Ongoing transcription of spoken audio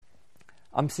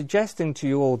I'm suggesting to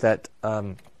you all that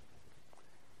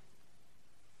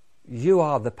you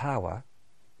are the power,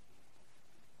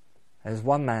 as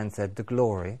one man said, the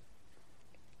glory,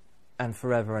 and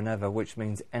forever and ever, which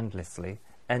means endlessly,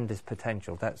 endless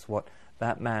potential. That's what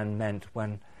that man meant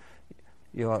when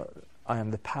I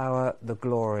am the power, the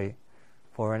glory,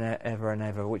 for ever and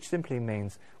ever, which simply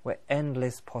means we're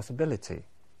endless possibility.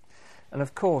 And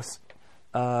of course,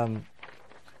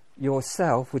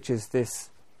 yourself, which is this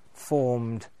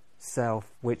formed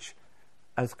self, which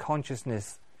as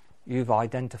consciousness you've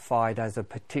identified as a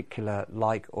particular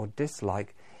like or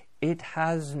dislike, it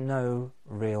has no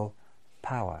real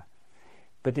power.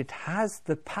 But it has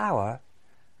the power,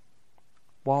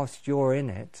 whilst you're in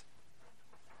it,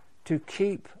 to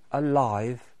keep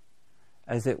alive,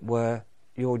 as it were,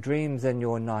 your dreams and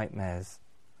your nightmares.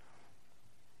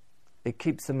 It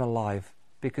keeps them alive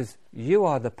because you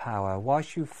are the power.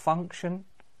 Whilst you function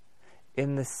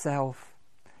in the self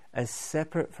as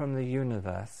separate from the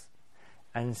universe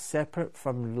and separate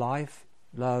from life,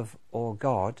 love or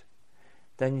God,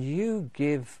 then you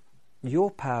give your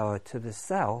power to the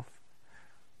self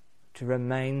to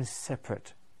remain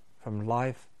separate from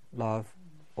life, love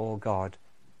or God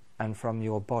and from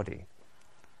your body.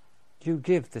 You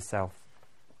give the self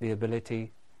the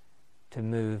ability to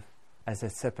move as a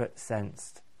separate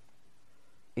sensed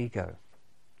ego.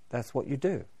 That's what you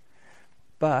do.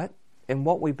 But in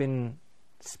what we've been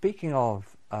speaking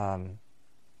of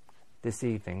this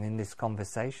evening in this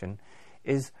conversation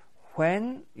is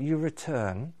when you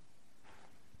return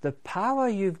the power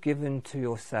you've given to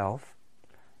yourself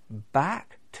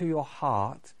back to your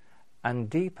heart and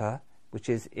deeper, which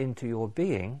is into your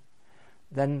being,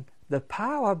 then the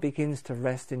power begins to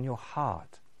rest in your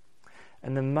heart.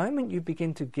 And the moment you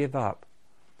begin to give up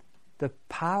the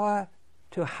power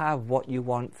to have what you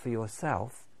want for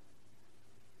yourself,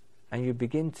 and you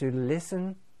begin to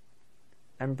listen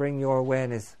and bring your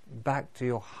awareness back to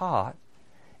your heart,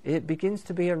 it begins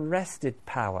to be a rested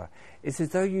power. It's as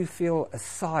though you feel a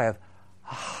sigh of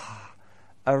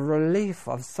a relief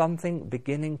of something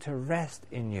beginning to rest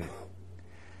in you.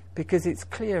 Because it's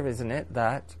clear, isn't it,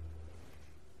 that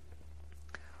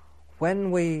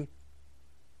when we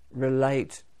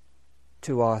relate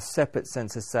to our separate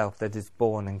sense of self that is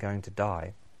born and going to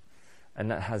die, and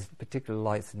that has particular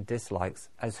likes and dislikes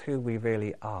as who we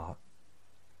really are,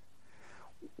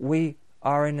 we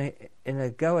are in an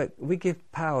egoic, we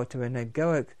give power to an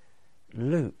egoic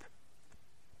loop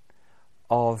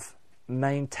of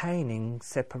maintaining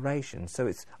separation. So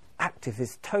it's active,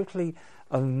 it's totally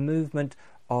a movement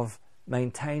of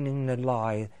maintaining the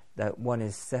lie that one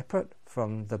is separate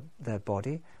from their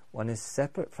body, one is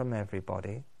separate from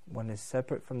everybody, one is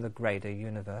separate from the greater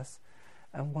universe,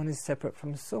 and one is separate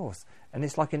from source. And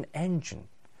it's like an engine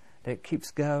that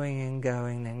keeps going and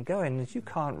going and going, and you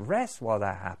can't rest while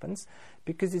that happens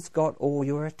because it's got all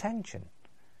your attention.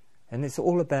 And it's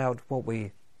all about what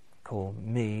we call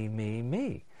me, me,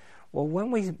 me. Well,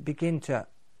 when we begin to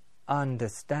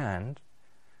understand,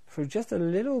 through just a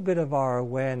little bit of our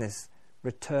awareness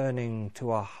returning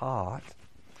to our heart,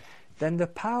 then the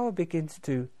power begins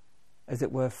to, as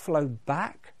it were, flow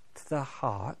back to the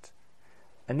heart,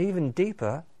 and even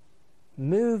deeper,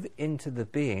 move into the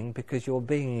being, because your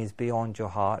being is beyond your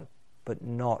heart, but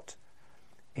not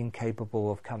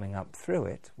incapable of coming up through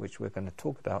it, which we're going to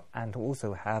talk about, and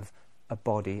also have a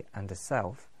body and a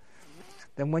self.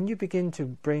 Then when you begin to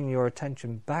bring your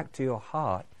attention back to your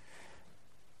heart,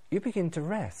 you begin to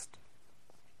rest.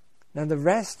 Now the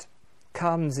rest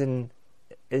comes in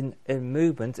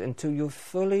movement until you're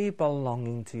fully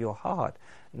belonging to your heart.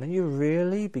 And then you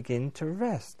really begin to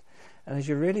rest. And as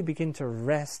you really begin to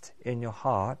rest in your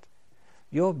heart,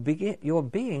 your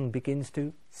being begins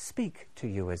to speak to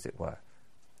you, as it were.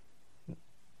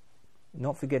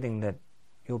 Not forgetting that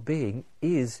your being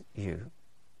is you,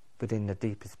 but in the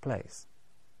deepest place.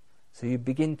 So you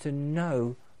begin to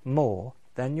know more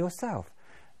than yourself.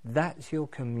 That's your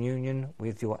communion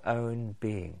with your own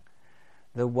being.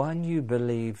 The one you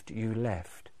believed you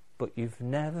left, but you've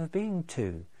never been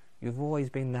two. You've always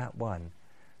been that one,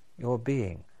 your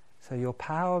being. So your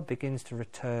power begins to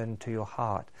return to your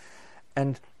heart.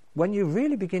 And when you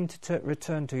really begin to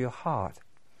return to your heart,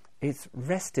 it's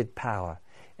rested power.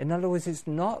 In other words, it's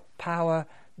not power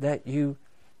that you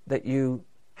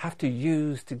have to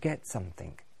use to get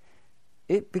something.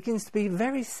 It begins to be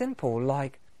very simple,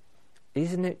 like,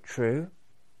 isn't it true?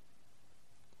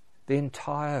 The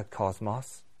entire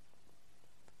cosmos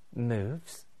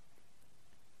moves,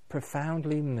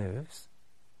 profoundly moves,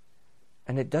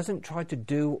 and it doesn't try to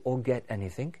do or get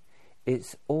anything.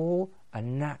 It's all a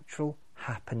natural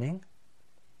happening.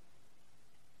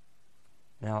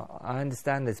 Now, I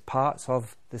understand there's parts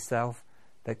of the self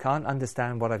that can't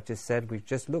understand what I've just said. We've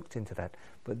just looked into that.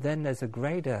 But then there's a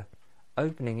greater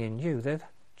opening in you. They've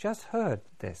just heard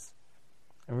this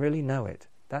and really know it.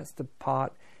 That's the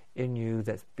part in you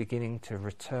that's beginning to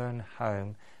return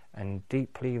home and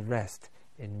deeply rest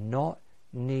in not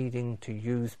needing to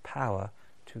use power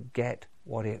to get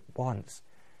what it wants.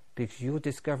 Because you're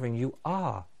discovering you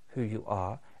are who you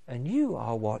are and you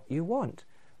are what you want.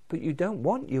 But you don't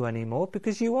want you anymore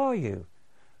because you are you.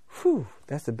 Whew,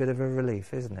 that's a bit of a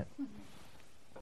relief, isn't it?